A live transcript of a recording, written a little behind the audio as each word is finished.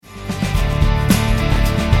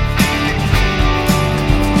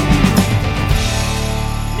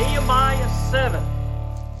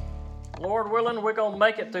7. We're going to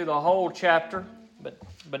make it through the whole chapter,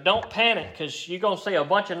 but don't panic, because you're going to see a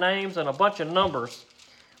bunch of names and a bunch of numbers.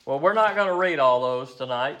 Well, we're not going to read all those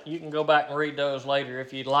tonight. You can go back and read those later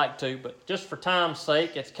if you'd like to, but just for time's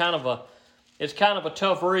sake, it's kind of a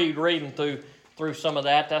tough read reading through some of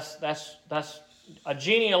that. That's a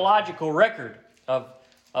genealogical record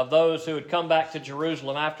of those who had come back to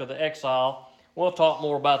Jerusalem after the exile. We'll talk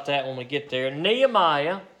more about that when we get there.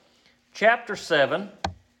 Nehemiah chapter 7.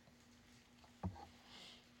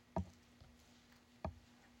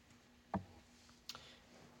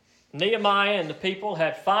 Nehemiah and the people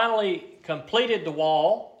had finally completed the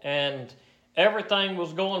wall, and everything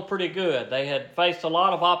was going pretty good. They had faced a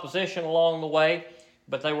lot of opposition along the way,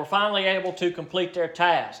 but they were finally able to complete their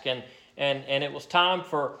task, and it was time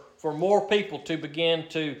for more people to begin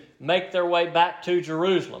to make their way back to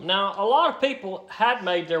Jerusalem. Now, a lot of people had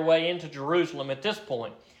made their way into Jerusalem at this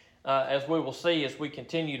point, as we will see as we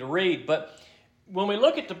continue to read, but when we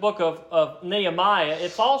look at the book of Nehemiah,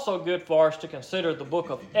 it's also good for us to consider the book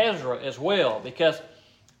of Ezra as well, because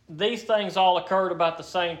these things all occurred about the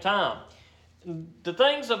same time. The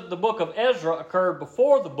things of the book of Ezra occurred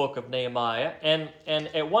before the book of Nehemiah, and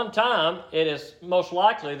at one time, it is most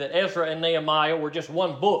likely that Ezra and Nehemiah were just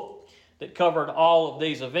one book that covered all of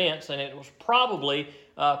these events, and it was probably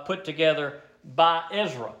put together by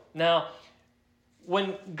Ezra. Now,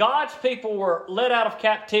 when God's people were led out of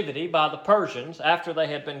captivity by the Persians after they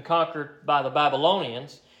had been conquered by the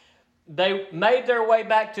Babylonians, they made their way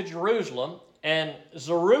back to Jerusalem, and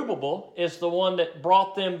Zerubbabel is the one that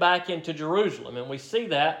brought them back into Jerusalem, and we see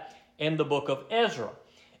that in the book of Ezra.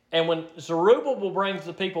 And when Zerubbabel brings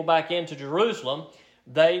the people back into Jerusalem,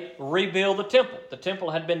 they rebuild the temple. The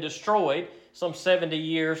temple had been destroyed some 70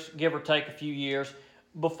 years, give or take a few years,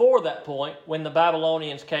 before that point when the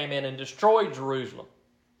Babylonians came in and destroyed Jerusalem.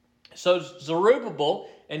 So Zerubbabel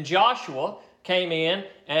and Joshua came in,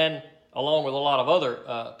 and along with a lot of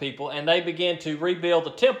other people, and they began to rebuild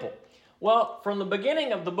the temple. Well, from the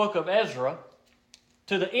beginning of the book of Ezra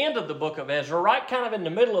to the end of the book of Ezra, right kind of in the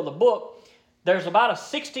middle of the book, there's about a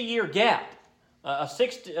 60-year gap, a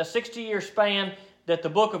 60-year span that the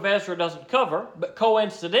book of Ezra doesn't cover, but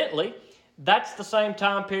coincidentally, that's the same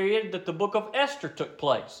time period that the book of Esther took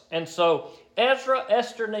place. And so Ezra,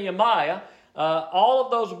 Esther, Nehemiah, all of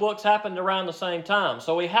those books happened around the same time.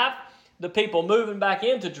 So we have the people moving back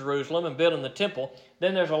into Jerusalem and building the temple.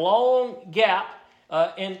 Then there's a long gap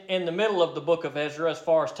in the middle of the book of Ezra as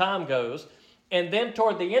far as time goes. And then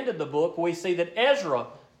toward the end of the book, we see that Ezra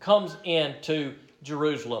comes into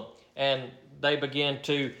Jerusalem, and they begin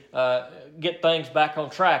to get things back on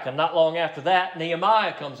track. And not long after that,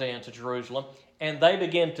 Nehemiah comes into Jerusalem, and they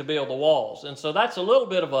begin to build the walls. And so that's a little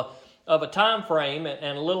bit of a time frame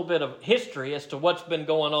and a little bit of history as to what's been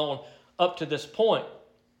going on up to this point.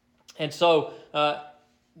 And so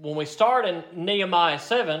when we start in Nehemiah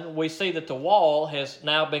 7, we see that the wall has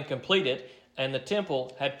now been completed, and the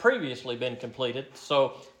temple had previously been completed.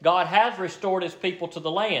 So God has restored His people to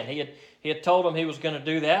the land. He had told them He was going to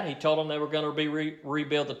do that. He told them they were going to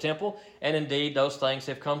rebuild the temple. And indeed, those things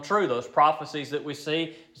have come true. Those prophecies that we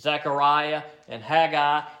see, Zechariah and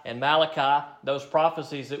Haggai and Malachi, those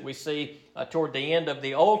prophecies that we see toward the end of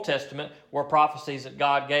the Old Testament were prophecies that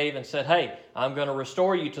God gave and said, hey, I'm going to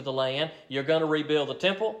restore you to the land. You're going to rebuild the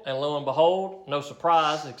temple. And lo and behold, no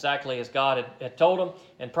surprise, exactly as God had told them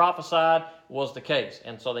and prophesied was the case.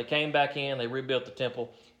 And so they came back in, they rebuilt the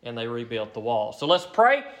temple, and they rebuilt the wall. So let's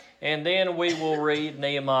pray, and then we will read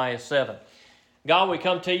Nehemiah 7. God, we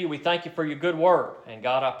come to you. We thank you for your good word. And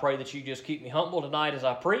God, I pray that you just keep me humble tonight as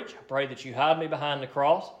I preach. I pray that you hide me behind the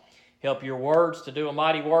cross. Help your words to do a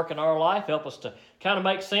mighty work in our life. Help us to kind of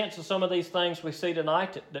make sense of some of these things we see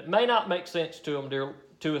tonight that may not make sense to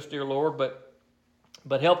us, dear Lord,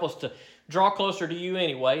 but help us to draw closer to you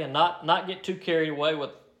anyway and not get too carried away with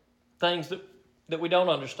things that we don't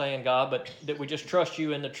understand, God, but that we just trust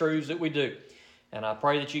you in the truths that we do. And I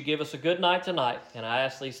pray that you give us a good night tonight, and I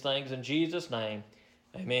ask these things in Jesus' name.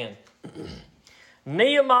 Amen.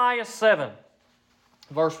 Nehemiah 7,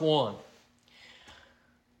 verse 1.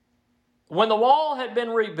 When the wall had been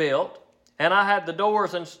rebuilt, and I had the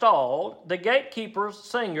doors installed, the gatekeepers,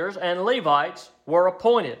 singers, and Levites were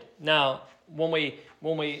appointed. Now, when we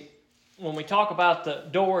talk about the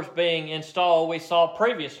doors being installed, we saw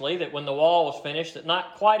previously that when the wall was finished, that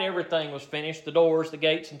not quite everything was finished. The doors, the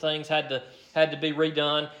gates, and things had to be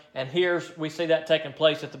redone. And here we see that taking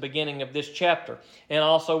place at the beginning of this chapter. And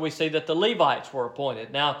also we see that the Levites were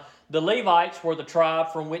appointed. Now, the Levites were the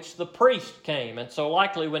tribe from which the priest came. And so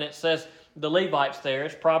likely when it says the Levites there,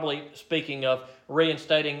 it's probably speaking of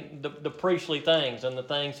reinstating the priestly things and the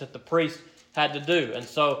things that the priest had to do. And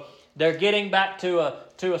so They're getting back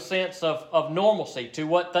to a sense of normalcy, to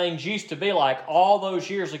what things used to be like all those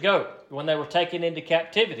years ago when they were taken into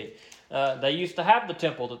captivity. They used to have the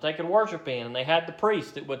temple that they could worship in, and they had the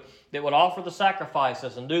priests that would offer the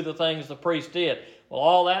sacrifices and do the things the priests did. Well,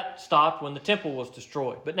 all that stopped when the temple was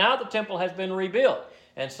destroyed. But now the temple has been rebuilt,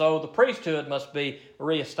 and so the priesthood must be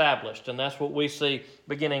reestablished, and that's what we see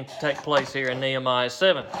beginning to take place here in Nehemiah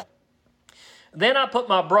 7. Then I put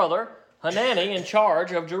my brother Hanani in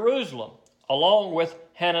charge of Jerusalem, along with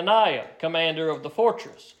Hananiah, commander of the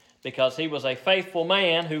fortress, because he was a faithful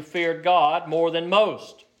man who feared God more than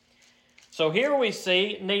most. So here we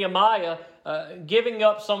see Nehemiah giving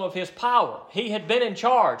up some of his power. He had been in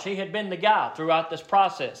charge. He had been the guy throughout this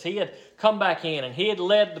process. He had come back in, and he had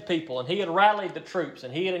led the people, and he had rallied the troops,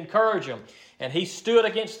 and he had encouraged them, and he stood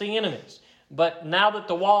against the enemies. But now that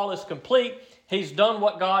the wall is complete, he's done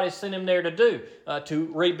what God has sent him there to do,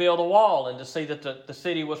 to rebuild a wall and to see that the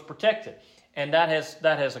city was protected. And that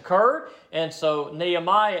has occurred. And so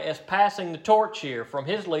Nehemiah is passing the torch here from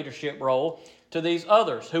his leadership role to these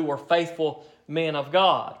others who were faithful men of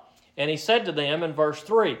God. And he said to them in verse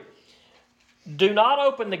 3, "Do not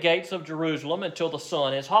open the gates of Jerusalem until the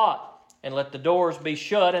sun is hot, and let the doors be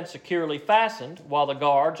shut and securely fastened while the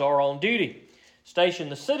guards are on duty. Station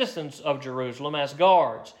the citizens of Jerusalem as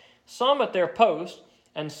guards, some at their posts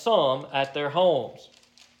and some at their homes."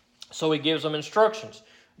 So he gives them instructions.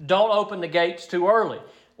 Don't open the gates too early.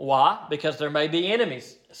 Why? Because there may be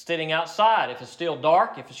enemies sitting outside. If it's still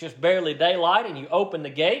dark, if it's just barely daylight and you open the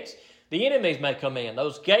gates, the enemies may come in.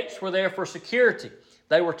 Those gates were there for security.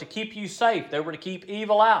 They were to keep you safe. They were to keep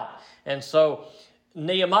evil out. And so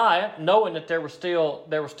Nehemiah, knowing that there was still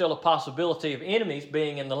a possibility of enemies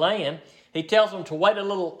being in the land, he tells them to wait a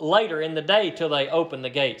little later in the day till they open the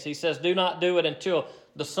gates. He says, do not do it until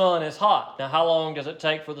the sun is hot. Now, how long does it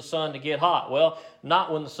take for the sun to get hot? Well,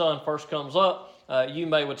 not when the sun first comes up. You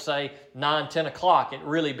would say 9, 10 o'clock, it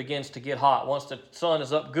really begins to get hot. Once the sun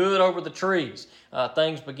is up good over the trees,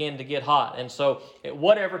 things begin to get hot. And so at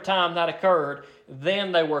whatever time that occurred,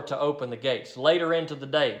 then they were to open the gates. Later into the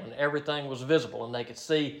day when everything was visible and they could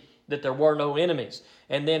see that there were no enemies.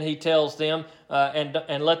 And then he tells them,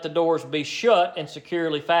 and let the doors be shut and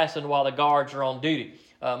securely fastened while the guards are on duty.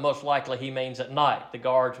 Most likely he means at night. The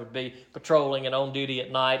guards would be patrolling and on duty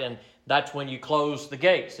at night, and that's when you close the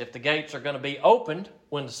gates. If the gates are going to be opened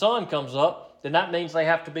when the sun comes up, then that means they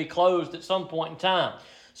have to be closed at some point in time.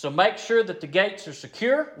 So make sure that the gates are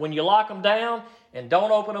secure when you lock them down, and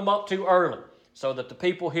don't open them up too early so that the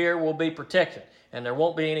people here will be protected and there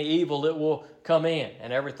won't be any evil that will come in,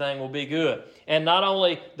 and everything will be good. And not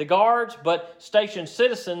only the guards, but station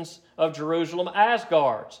citizens of Jerusalem as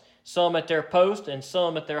guards, some at their post and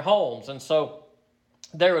some at their homes. And so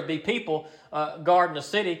there would be people guarding the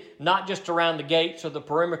city, not just around the gates or the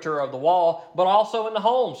perimeter of the wall, but also in the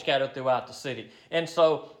homes scattered throughout the city. And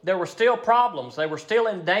so there were still problems. They were still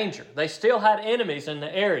in danger. They still had enemies in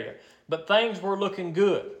the area. But things were looking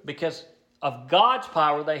good because of God's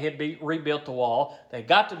power. They had rebuilt the wall. They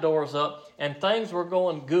got the doors up, and things were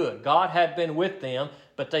going good. God had been with them,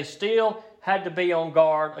 but they still had to be on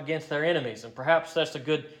guard against their enemies. And perhaps that's a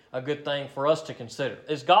good thing for us to consider.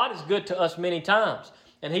 Is God is good to us many times.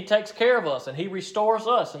 And He takes care of us, and He restores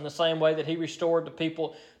us in the same way that He restored the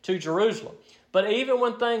people to Jerusalem. But even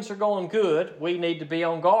when things are going good, we need to be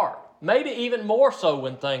on guard. Maybe even more so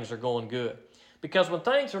when things are going good. Because when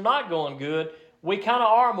things are not going good, we kind of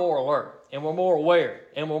are more alert, and we're more aware,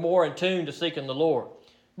 and we're more in tune to seeking the Lord.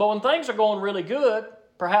 But when things are going really good,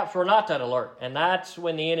 perhaps we're not that alert. And that's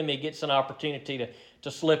when the enemy gets an opportunity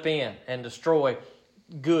to slip in and destroy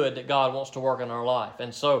good that God wants to work in our life.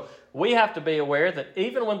 And so we have to be aware that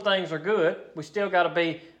even when things are good, we still got to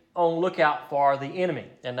be on lookout for the enemy.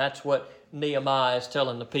 And that's what Nehemiah is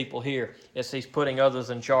telling the people here as he's putting others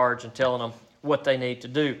in charge and telling them what they need to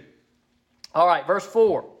do. All right, verse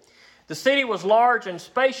 4. The city was large and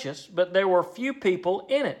spacious, but there were few people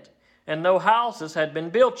in it, and no houses had been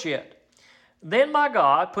built yet. Then my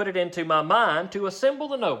God put it into my mind to assemble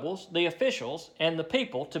the nobles, the officials, and the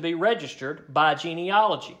people to be registered by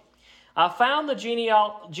genealogy. I found the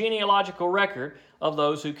genealogical record of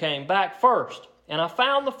those who came back first, and I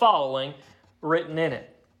found the following written in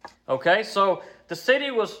it. Okay, so the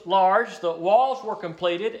city was large, the walls were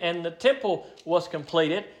completed, and the temple was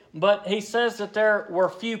completed, but he says that there were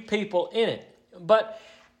few people in it. But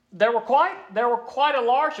there were quite a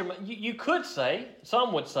large amount. You could say,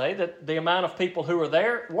 some would say, that the amount of people who were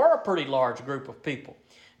there were a pretty large group of people.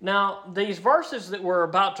 Now, these verses that we're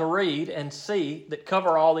about to read and see that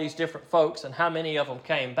cover all these different folks and how many of them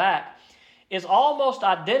came back is almost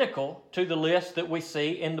identical to the list that we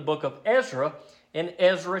see in the book of Ezra in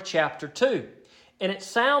Ezra chapter 2. And it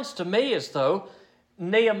sounds to me as though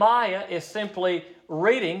Nehemiah is simply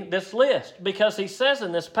reading this list, because he says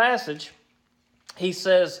in this passage, he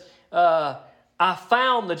says, I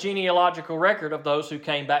found the genealogical record of those who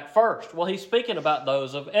came back first. Well, he's speaking about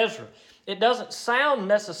those of Ezra. It doesn't sound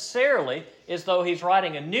necessarily as though he's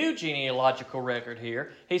writing a new genealogical record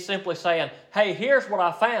here. He's simply saying, hey, here's what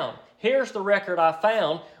I found. Here's the record I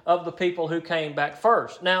found of the people who came back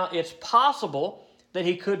first. Now, it's possible that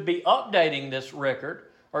he could be updating this record,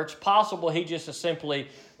 or it's possible he just is simply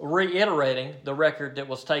reiterating the record that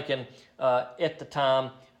was taken at the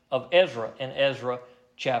time of Ezra in Ezra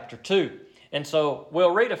chapter 2. And so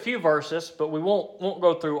we'll read a few verses, but we won't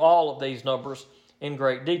go through all of these numbers in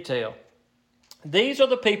great detail. These are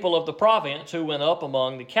the people of the province who went up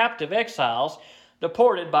among the captive exiles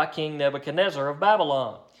deported by King Nebuchadnezzar of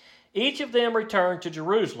Babylon. Each of them returned to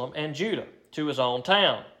Jerusalem and Judah, to his own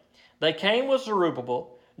town. They came with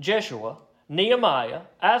Zerubbabel, Jeshua, Nehemiah,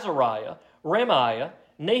 Azariah, Remiah,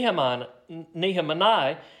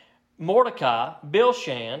 Nehemiah, Mordecai,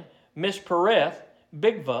 Bilshan, Mispereth,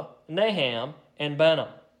 Bigvah, Nahum, and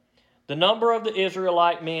Bannah. The number of the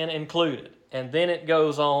Israelite men included. And then it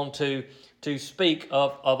goes on to speak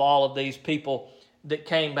of all of these people that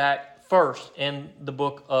came back first in the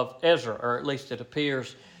book of Ezra, or at least it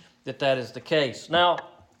appears that that is the case. Now,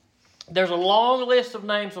 there's a long list of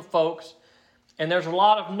names of folks, and there's a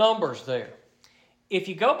lot of numbers there. If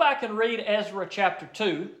you go back and read Ezra chapter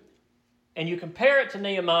 2, and you compare it to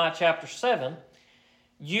Nehemiah chapter 7,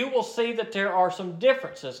 you will see that there are some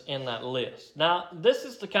differences in that list. Now, this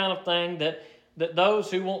is the kind of thing that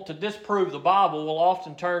those who want to disprove the Bible will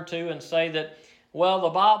often turn to and say that, well, the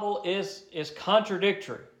Bible is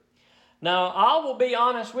contradictory. Now, I will be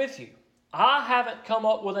honest with you. I haven't come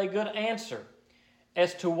up with a good answer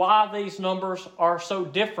as to why these numbers are so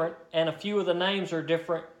different, and a few of the names are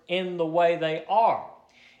different in the way they are.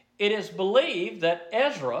 It is believed that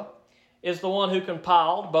Ezra is the one who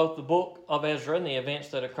compiled both the book of Ezra and the events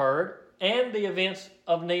that occurred and the events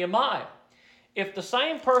of Nehemiah. If the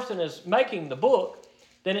same person is making the book,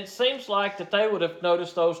 then it seems like that they would have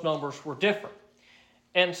noticed those numbers were different.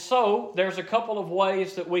 And so there's a couple of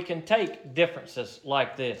ways that we can take differences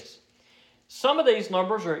like this. Some of these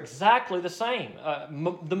numbers are exactly the same.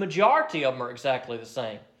 The majority of them are exactly the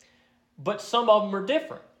same. But some of them are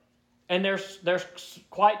different. And there's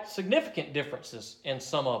quite significant differences in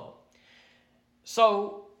some of them.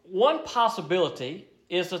 So one possibility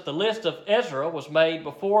is that the list of Ezra was made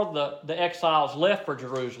before the exiles left for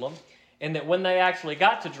Jerusalem, and that when they actually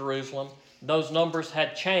got to Jerusalem, those numbers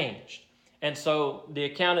had changed. And so the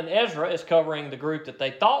account in Ezra is covering the group that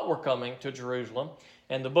they thought were coming to Jerusalem,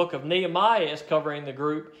 and the book of Nehemiah is covering the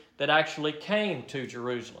group that actually came to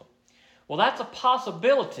Jerusalem. Well, that's a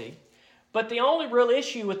possibility, but the only real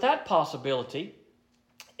issue with that possibility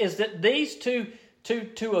is that these two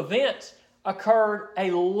events occurred a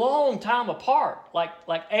long time apart, like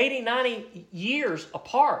 80, 90 years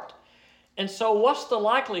apart. And so what's the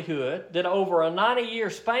likelihood that over a 90-year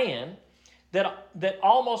span that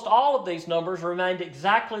almost all of these numbers remained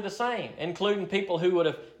exactly the same, including people who would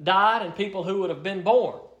have died and people who would have been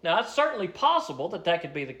born? Now, it's certainly possible that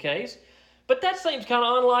could be the case, but that seems kind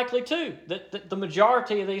of unlikely too, that the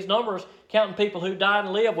majority of these numbers, counting people who died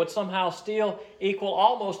and lived, would somehow still equal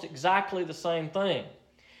almost exactly the same thing.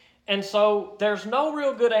 And so there's no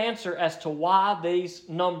real good answer as to why these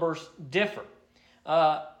numbers differ.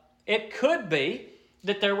 It could be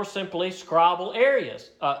that there were simply scribal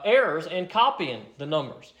errors in copying the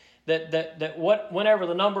numbers. Whenever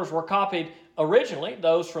the numbers were copied originally,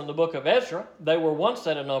 those from the book of Ezra, they were one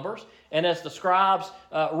set of numbers, and as the scribes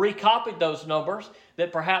recopied those numbers,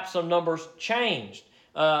 that perhaps some numbers changed.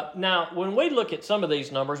 Now, when we look at some of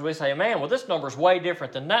these numbers, we say, man, well, this number is way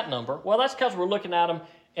different than that number. Well, that's because we're looking at them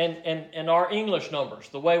in our English numbers,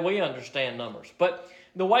 the way we understand numbers. But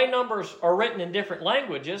the way numbers are written in different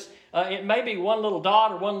languages, it may be one little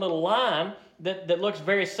dot or one little line that looks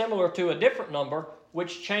very similar to a different number,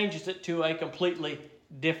 which changes it to a completely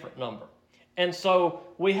different number. And so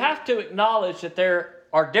we have to acknowledge that there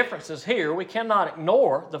are differences here. We cannot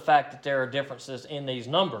ignore the fact that there are differences in these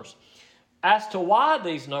numbers. As to why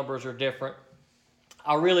these numbers are different,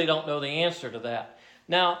 I really don't know the answer to that.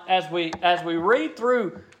 Now, as we read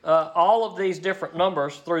through all of these different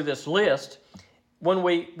numbers through this list, when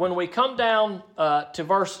we come down to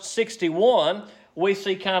verse 61, we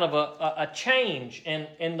see kind of a change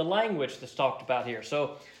in the language that's talked about here.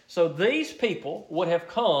 So these people would have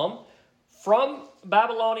come from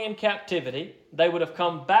Babylonian captivity. They would have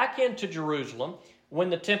come back into Jerusalem when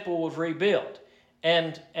the temple was rebuilt.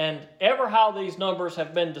 And ever how these numbers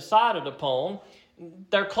have been decided upon,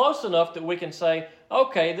 they're close enough that we can say,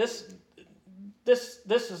 okay, this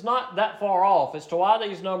is not that far off. As to why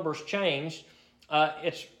these numbers changed,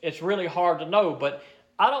 it's really hard to know. But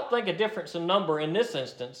I don't think a difference in number in this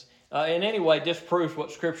instance in any way disproves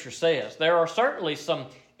what Scripture says. There are certainly some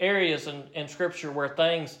areas in Scripture where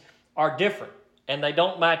things are different and they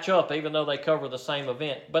don't match up even though they cover the same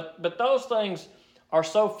event. But those things are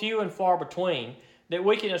so few and far between that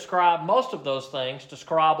we can ascribe most of those things to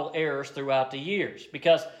scribal errors throughout the years.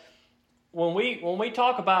 Because when we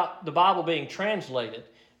talk about the Bible being translated,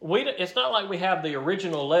 it's not like we have the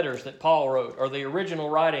original letters that Paul wrote or the original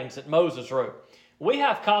writings that Moses wrote. We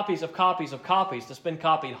have copies of copies of copies that's been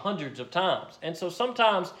copied hundreds of times. And so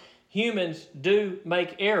sometimes humans do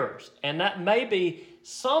make errors. And that may be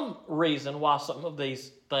some reason why some of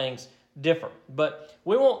these things differ. But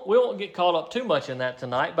we won't get caught up too much in that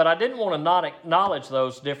tonight. But I didn't want to not acknowledge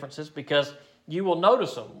those differences because you will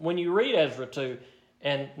notice them when you read Ezra 2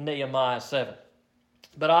 and Nehemiah 7.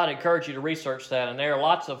 But I'd encourage you to research that, and there are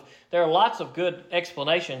lots of good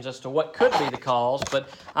explanations as to what could be the cause, but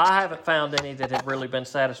I haven't found any that have really been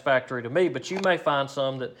satisfactory to me. But you may find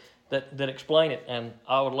some that explain it, and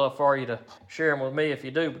I would love for you to share them with me if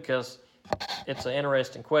you do, because it's an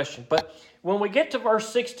interesting question. But when we get to verse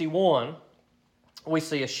 61, we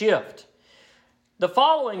see a shift. The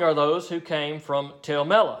following are those who came from Tel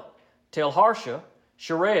Melah, Tel Harsha,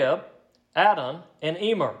 Shereb, Adon, and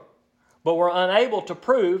Emer, but were unable to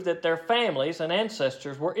prove that their families and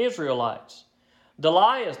ancestors were Israelites.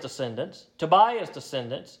 Delaiah's descendants, Tobiah's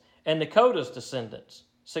descendants, and Nekoda's descendants,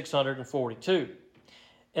 642.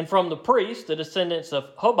 And from the priests, the descendants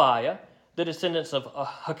of Hobiah, the descendants of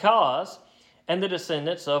Hakaz, and the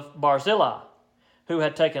descendants of Barzillai, who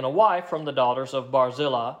had taken a wife from the daughters of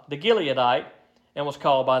Barzillai, the Gileadite, and was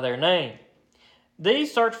called by their name.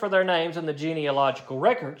 These searched for their names in the genealogical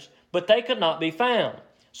records, but they could not be found.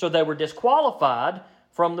 So they were disqualified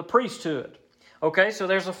from the priesthood. Okay, so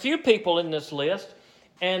there's a few people in this list,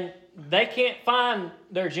 and they can't find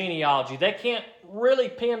their genealogy. They can't really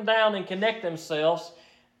pin down and connect themselves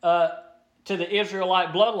to the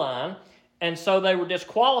Israelite bloodline, and so they were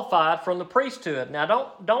disqualified from the priesthood.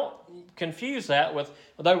 Now, don't confuse that with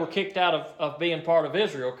they were kicked out of being part of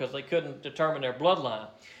Israel because they couldn't determine their bloodline.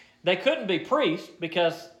 They couldn't be priests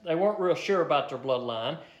because they weren't real sure about their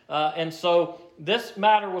bloodline, and so this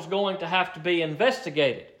matter was going to have to be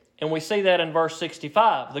investigated. And we see that in verse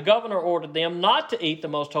 65. The governor ordered them not to eat the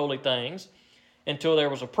most holy things until there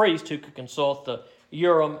was a priest who could consult the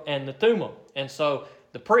Urim and the Thummim. And so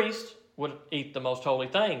the priest would eat the most holy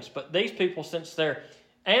things. But these people, since their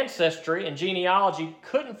ancestry and genealogy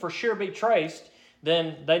couldn't for sure be traced,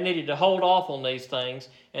 then they needed to hold off on these things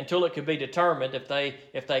until it could be determined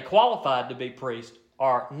if they qualified to be priests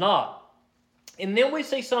or not. And then we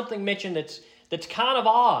see something mentioned that's kind of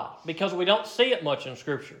odd because we don't see it much in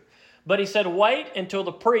Scripture. But he said, wait until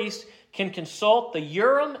the priest can consult the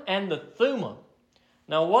Urim and the Thummim.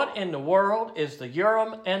 Now, what in the world is the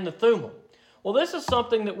Urim and the Thummim? Well, this is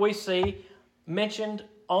something that we see mentioned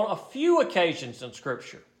on a few occasions in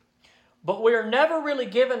Scripture. But we are never really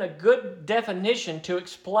given a good definition to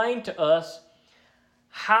explain to us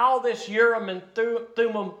how this Urim and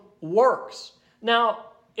Thummim works. Now,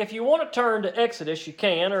 if you want to turn to Exodus, you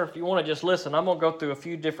can, or if you want to just listen, I'm going to go through a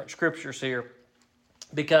few different scriptures here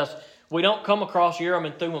because we don't come across Urim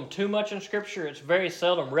and Thummim too much in Scripture. It's very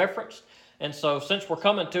seldom referenced. And so since we're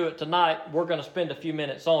coming to it tonight, we're going to spend a few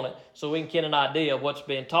minutes on it so we can get an idea of what's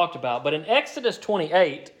being talked about. But in Exodus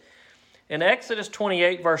 28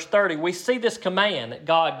 verse 30, we see this command that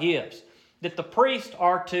God gives, that the priests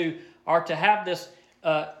are to have this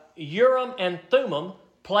Urim and Thummim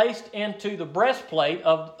placed into the breastplate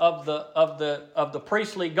of the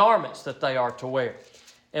priestly garments that they are to wear.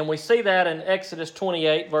 And we see that in Exodus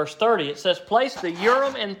 28, verse 30. It says, place the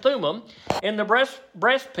Urim and Thummim in the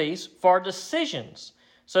breastpiece for decisions,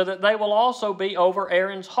 so that they will also be over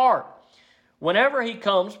Aaron's heart whenever he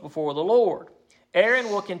comes before the Lord. Aaron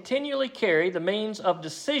will continually carry the means of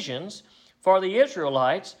decisions for the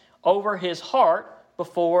Israelites over his heart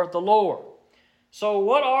before the Lord. So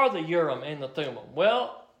what are the Urim and the Thummim?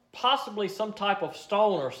 Well, possibly some type of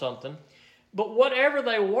stone or something. But whatever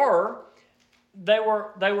they were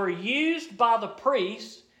used by the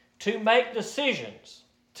priest to make decisions,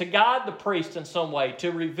 to guide the priest in some way,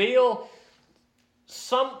 to reveal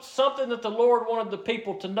something that the Lord wanted the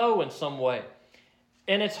people to know in some way.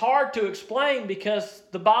 And it's hard to explain because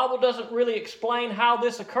the Bible doesn't really explain how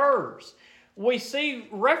this occurs. We see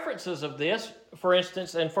references of this, for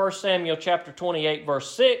instance, in 1 Samuel chapter 28,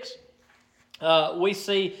 verse 6. We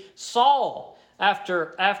see Saul,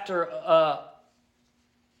 after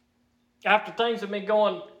after things have been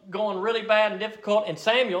going really bad and difficult, and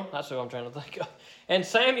Samuel, that's who I'm trying to think of, and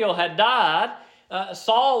Samuel had died,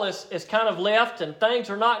 Saul is kind of left, and things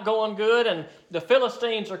are not going good, and the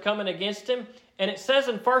Philistines are coming against him. And it says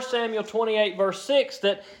in 1 Samuel 28, verse 6,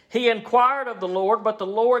 that he inquired of the Lord, but the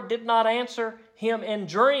Lord did not answer him in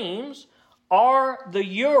dreams, or the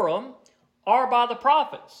Urim, or by the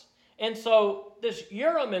prophets. And so this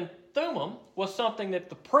Urim and Thummim was something that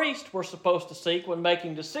the priests were supposed to seek when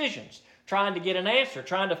making decisions, trying to get an answer,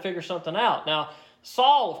 trying to figure something out. Now,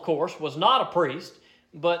 Saul, of course, was not a priest,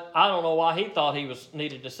 but I don't know why he thought he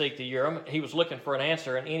needed to seek the Urim. He was looking for an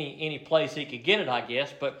answer in any place he could get it, I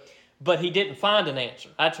guess, but he didn't find an answer.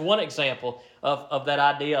 That's one example of that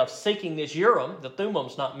idea of seeking this Urim. The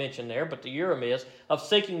Thummim's not mentioned there, but the Urim is, of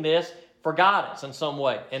seeking this for guidance in some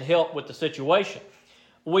way and help with the situation.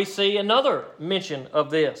 We see another mention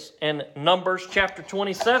of this in Numbers chapter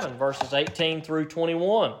 27, verses 18 through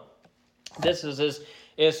 21. This is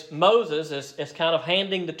Moses is kind of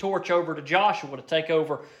handing the torch over to Joshua to take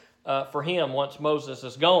over for him once Moses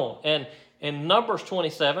is gone. And in Numbers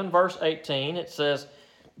 27, verse 18, it says,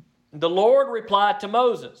 "The Lord replied to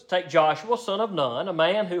Moses, 'Take Joshua, son of Nun, a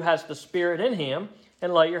man who has the Spirit in him,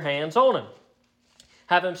 and lay your hands on him.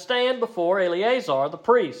 Have him stand before Eleazar the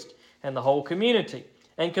priest and the whole community,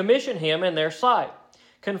 and commission him in their sight.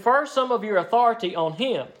 Confer some of your authority on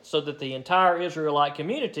him, so that the entire Israelite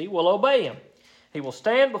community will obey him. He will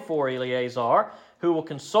stand before Eleazar, who will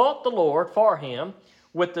consult the Lord for him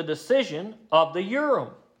with the decision of the Urim.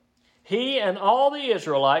 He and all the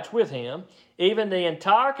Israelites with him, even the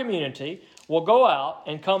entire community, will go out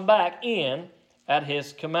and come back in at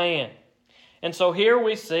his command.'" And so here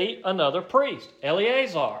we see another priest,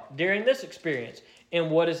 Eleazar, during this experience.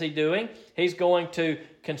 And what is he doing? He's going to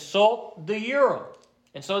consult the Urim.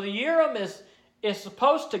 And so the Urim is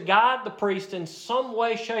supposed to guide the priest in some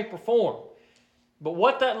way, shape, or form. But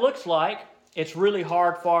what that looks like, it's really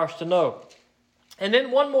hard for us to know. And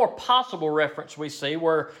then one more possible reference we see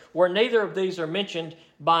where neither of these are mentioned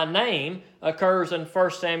by name occurs in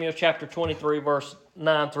 1 Samuel chapter 23, verse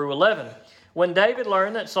 9 through 11. When David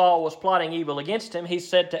learned that Saul was plotting evil against him, he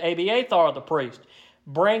said to Abiathar the priest,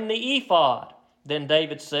 "Bring the ephod." Then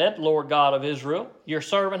David said, "Lord God of Israel, your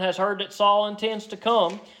servant has heard that Saul intends to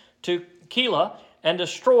come to Keilah and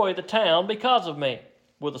destroy the town because of me.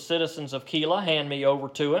 Will the citizens of Keilah hand me over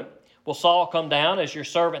to him? Will Saul come down as your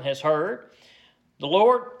servant has heard? The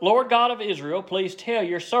Lord God of Israel, please tell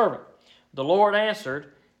your servant." The Lord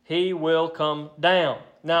answered, "He will come down."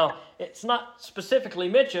 Now, it's not specifically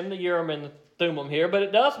mentioned, the Urim and the Thummim here, but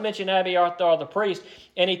it does mention Abiathar the priest,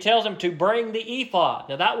 and he tells him to bring the ephod.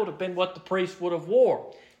 Now, that would have been what the priest would have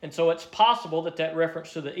wore. And so it's possible that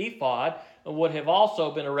reference to the ephod would have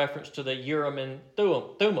also been a reference to the Urim and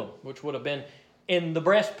Thummim, which would have been in the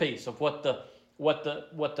breastpiece of what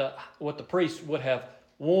the priest would have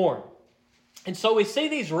worn. And so we see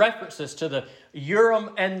these references to the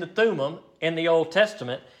Urim and the Thummim in the Old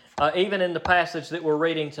Testament, even in the passage that we're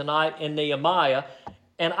reading tonight in Nehemiah.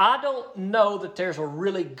 And I don't know that there's a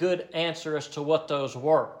really good answer as to what those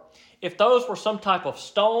were. If those were some type of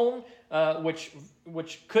stone,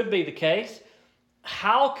 which could be the case,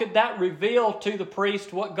 how could that reveal to the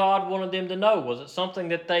priest what God wanted them to know? Was it something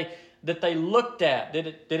that they looked at?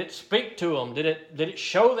 Did it speak to them? Did it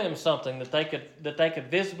show them something that they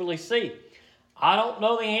could visibly see? I don't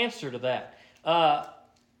know the answer to that.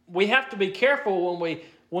 We have to be careful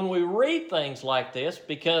when we read things like this,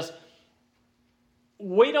 because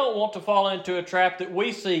we don't want to fall into a trap that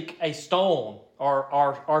we seek a stone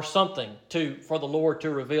or something for the Lord to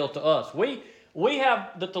reveal to us. We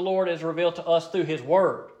have that the Lord has revealed to us through His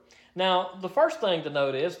Word. Now, the first thing to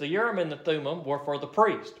note is the Urim and the Thummim were for the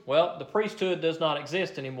priest. Well, the priesthood does not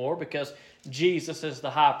exist anymore because Jesus is the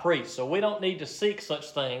high priest. So we don't need to seek such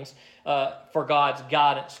things for God's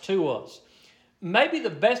guidance to us. Maybe the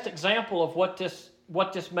best example of what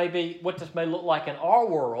this may look like in our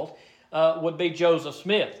world would be Joseph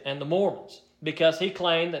Smith and the Mormons, because he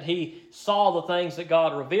claimed that he saw the things that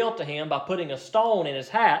God revealed to him by putting a stone in his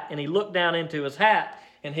hat, and he looked down into his hat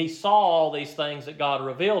and he saw all these things that God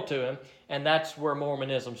revealed to him, and that's where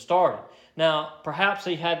Mormonism started. Now, perhaps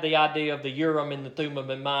he had the idea of the Urim and the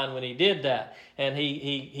Thummim in mind when he did that, and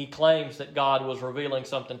he claims that God was revealing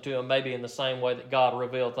something to him, maybe in the same way that God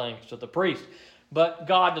revealed things to the priest. But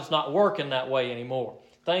God does not work in that way anymore.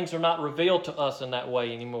 Things are not revealed to us in that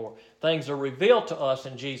way anymore. Things are revealed to us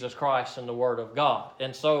in Jesus Christ and the Word of God.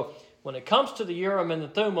 And so, when it comes to the Urim and the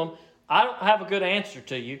Thummim, I don't have a good answer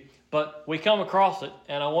to you, but we come across it,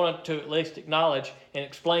 and I wanted to at least acknowledge and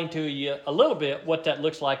explain to you a little bit what that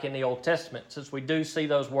looks like in the Old Testament, since we do see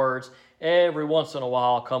those words every once in a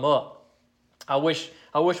while come up. I wish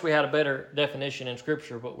we had a better definition in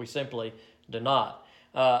Scripture, but we simply do not.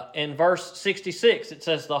 In verse 66, it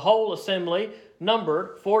says, the whole assembly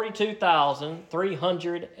numbered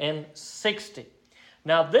 42,360.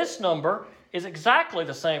 Now, this number is exactly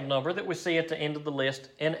the same number that we see at the end of the list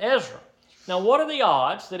in Ezra. Now, what are the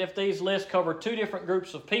odds that if these lists cover two different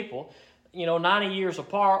groups of people, 90 years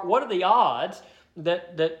apart, what are the odds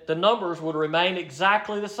that the numbers would remain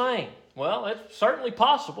exactly the same? Well, it's certainly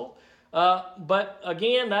possible. But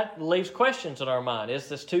again, that leaves questions in our mind. Is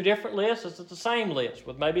this two different lists? Is it the same list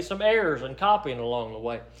with maybe some errors in copying along the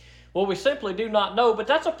way? Well, we simply do not know, but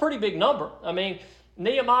that's a pretty big number. I mean,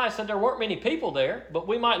 Nehemiah said there weren't many people there, but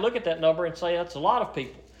we might look at that number and say that's a lot of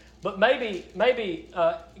people. But maybe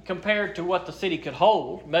compared to what the city could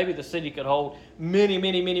hold, maybe the city could hold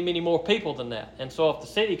many more people than that. And so if the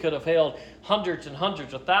city could have held hundreds and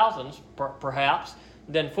hundreds of thousands, perhaps,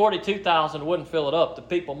 then 42,000 wouldn't fill it up. The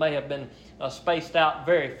people may have been spaced out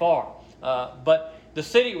very far. But the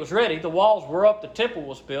city was ready. The walls were up. The temple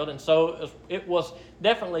was built. And so it was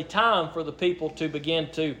definitely time for the people to begin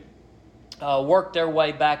to work their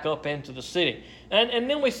way back up into the city. And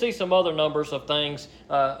then we see some other numbers of things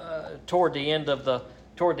toward the end of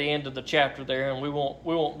the chapter there, and we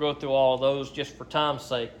won't go through all of those just for time's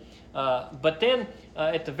sake. But then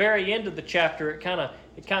at the very end of the chapter, it kind of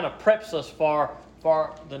preps us for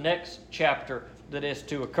the next chapter that is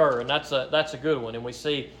to occur, and that's a good one. And we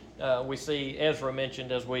see Ezra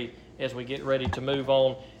mentioned as we get ready to move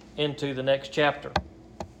on into the next chapter.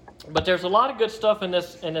 But there's a lot of good stuff in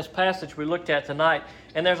this passage we looked at tonight,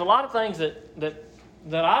 and there's a lot of things that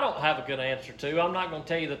I don't have a good answer to. I'm not going to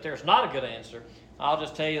tell you that there's not a good answer. I'll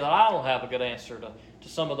just tell you that I don't have a good answer to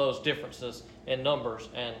some of those differences in numbers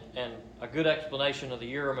and a good explanation of the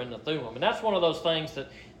Urim and the Thummim. And that's one of those things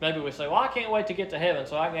that maybe we say, well, I can't wait to get to heaven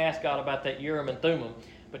so I can ask God about that Urim and Thummim.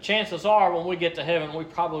 But chances are when we get to heaven, we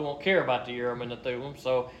probably won't care about the Urim and the Thummim,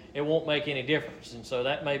 so it won't make any difference. And so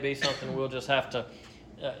that may be something we'll just have to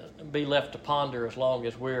be left to ponder as long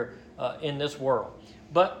as we're in this world.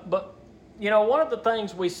 But one of the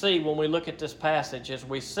things we see when we look at this passage is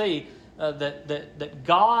we see that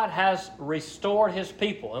God has restored His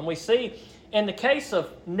people. And we see in the case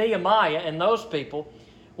of Nehemiah and those people,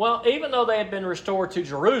 well, even though they had been restored to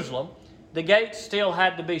Jerusalem, the gates still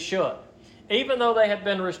had to be shut. Even though they had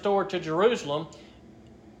been restored to Jerusalem,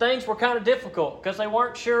 things were kind of difficult because they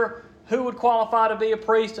weren't sure who would qualify to be a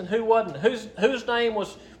priest and who wasn't, whose name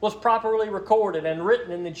was properly recorded and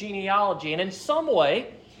written in the genealogy. And in some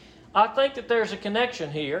way, I think that there's a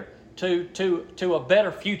connection here to a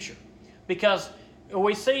better future. Because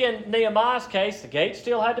we see in Nehemiah's case, the gates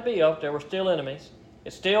still had to be up. There were still enemies.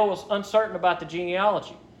 It still was uncertain about the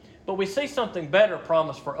genealogy. But we see something better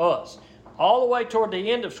promised for us. All the way toward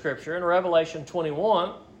the end of Scripture, in Revelation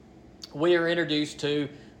 21, we are introduced to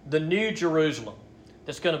the New Jerusalem.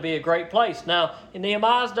 That's going to be a great place. Now, in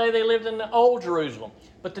Nehemiah's day, they lived in the Old Jerusalem.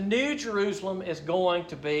 But the New Jerusalem is going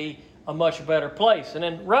to be a much better place. And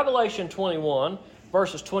in Revelation 21,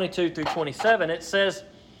 verses 22 through 27, it says,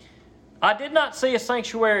 I did not see a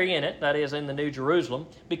sanctuary in it, that is, in the New Jerusalem,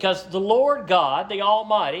 because the Lord God, the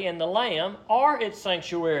Almighty, and the Lamb are its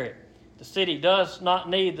sanctuary. The city does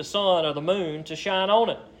not need the sun or the moon to shine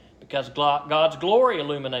on it, because God's glory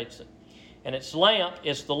illuminates it, and its lamp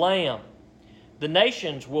is the Lamb. The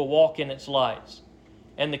nations will walk in its lights,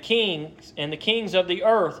 and the kings of the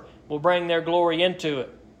earth will bring their glory into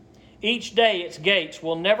it. Each day its gates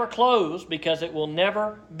will never close, because it will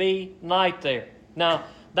never be night there. Now,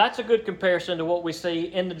 that's a good comparison to what we see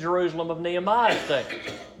in the Jerusalem of Nehemiah's day.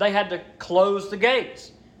 They had to close the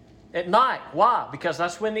gates at night. Why? Because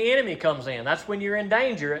that's when the enemy comes in. That's when you're in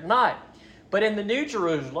danger at night. But in the New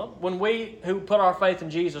Jerusalem, when we who put our faith in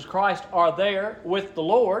Jesus Christ are there with the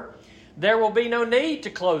Lord, there will be no need to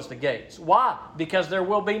close the gates. Why? Because there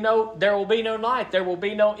will be no night. There will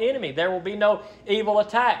be no enemy. There will be no evil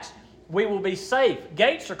attacks. We will be safe.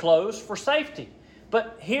 Gates are closed for safety.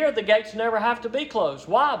 But here the gates never have to be closed.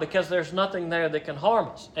 Why? Because there's nothing there that can harm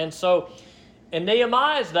us. And so in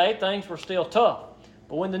Nehemiah's day, things were still tough.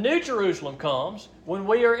 But when the New Jerusalem comes, when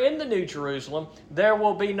we are in the New Jerusalem, there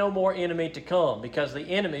will be no more enemy to come, because the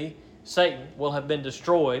enemy, Satan, will have been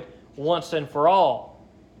destroyed once and for all.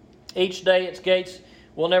 Each day its gates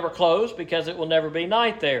will never close, because it will never be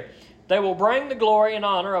night there. They will bring the glory and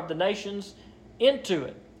honor of the nations into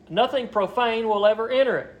it. Nothing profane will ever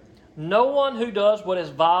enter it. No one who does what is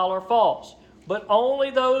vile or false, but only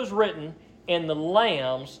those written in the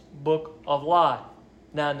Lamb's book of life.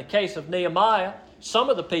 Now, in the case of Nehemiah, some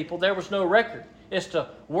of the people, there was no record as to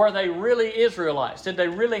were they really Israelites. Did they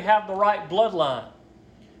really have the right bloodline?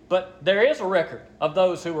 But there is a record of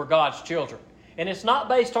those who were God's children. And it's not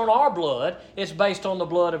based on our blood, it's based on the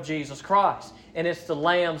blood of Jesus Christ. And it's the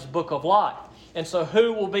Lamb's Book of Life. And so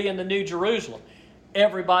who will be in the New Jerusalem?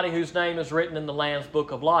 Everybody whose name is written in the Lamb's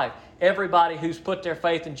Book of Life. Everybody who's put their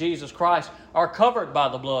faith in Jesus Christ are covered by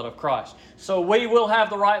the blood of Christ. So we will have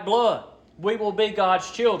the right blood. We will be God's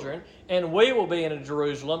children, and we will be in a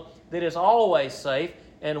Jerusalem that is always safe,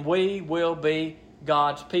 and we will be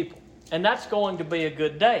God's people. And that's going to be a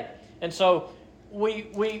good day. And so we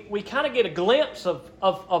kind of get a glimpse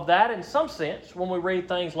of that in some sense when we read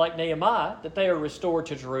things like Nehemiah, that they are restored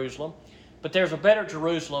to Jerusalem. But there's a better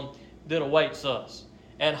Jerusalem that awaits us.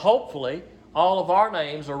 And hopefully, all of our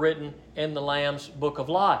names are written in the Lamb's Book of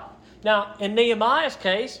Life. Now, in Nehemiah's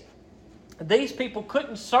case, these people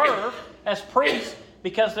couldn't serve as priests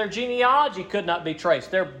because their genealogy could not be traced.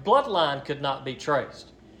 Their bloodline could not be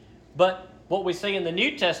traced. But what we see in the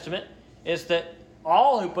New Testament is that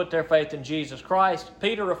all who put their faith in Jesus Christ,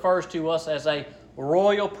 Peter refers to us as a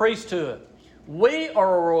royal priesthood. We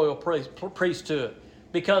are a royal priesthood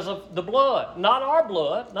because of the blood. Not our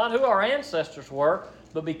blood, not who our ancestors were,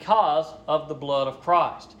 but because of the blood of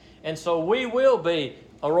Christ. And so we will be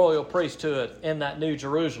a royal priesthood in that New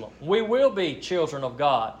Jerusalem. We will be children of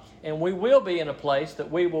God, and we will be in a place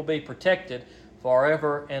that we will be protected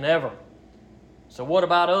forever and ever. So what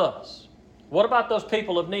about us? What about those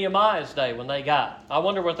people of Nehemiah's day when they got? I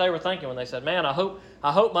wonder what they were thinking when they said, man, I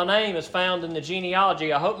hope my name is found in the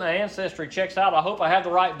genealogy. I hope my ancestry checks out. I hope I have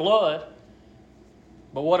the right blood.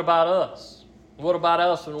 But what about us? What about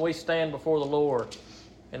us when we stand before the Lord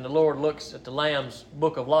and the Lord looks at the Lamb's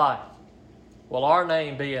Book of Life? Will our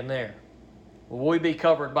name be in there? Will we be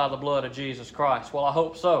covered by the blood of Jesus Christ? Well, I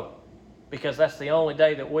hope so, because that's the only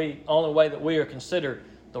way that we are considered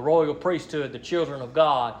the royal priesthood, the children of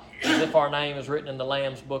God, is if our name is written in the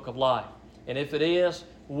Lamb's Book of Life. And if it is,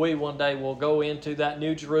 we one day will go into that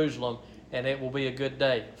New Jerusalem, and it will be a good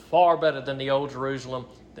day. Far better than the old Jerusalem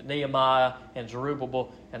that Nehemiah and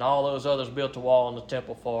Zerubbabel and all those others built the wall and the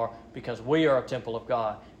temple for, because we are a temple of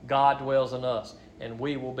God. God dwells in us, and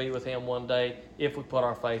we will be with Him one day if we put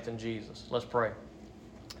our faith in Jesus. Let's pray.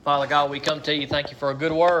 Father God, we come to you. Thank you for a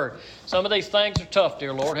good word. Some of these things are tough,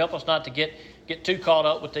 dear Lord. Help us not to get too caught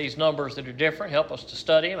up with these numbers that are different. Help us to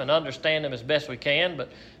study them and understand them as best we can. But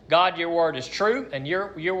God, your word is true, and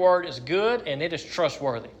your word is good, and it is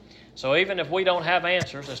trustworthy. So even if we don't have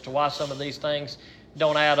answers as to why some of these things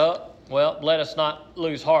don't add up, well, let us not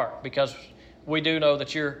lose heart, because we do know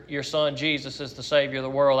that your Son Jesus is the Savior of the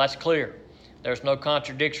world. That's clear. There's no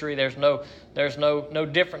contradictory. There's no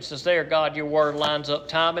differences there. God, your word lines up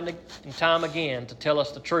time and time again to tell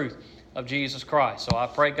us the truth of Jesus Christ. So I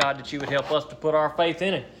pray, God, that you would help us to put our faith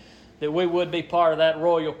in Him, that we would be part of that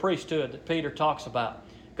royal priesthood that Peter talks about.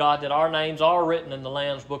 God, that our names are written in the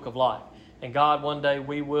Lamb's Book of Life. And God, one day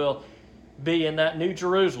we will be in that New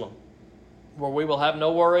Jerusalem where we will have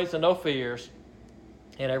no worries and no fears,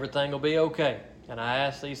 and everything will be okay. And I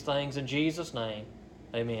ask these things in Jesus' name.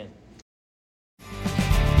 Amen.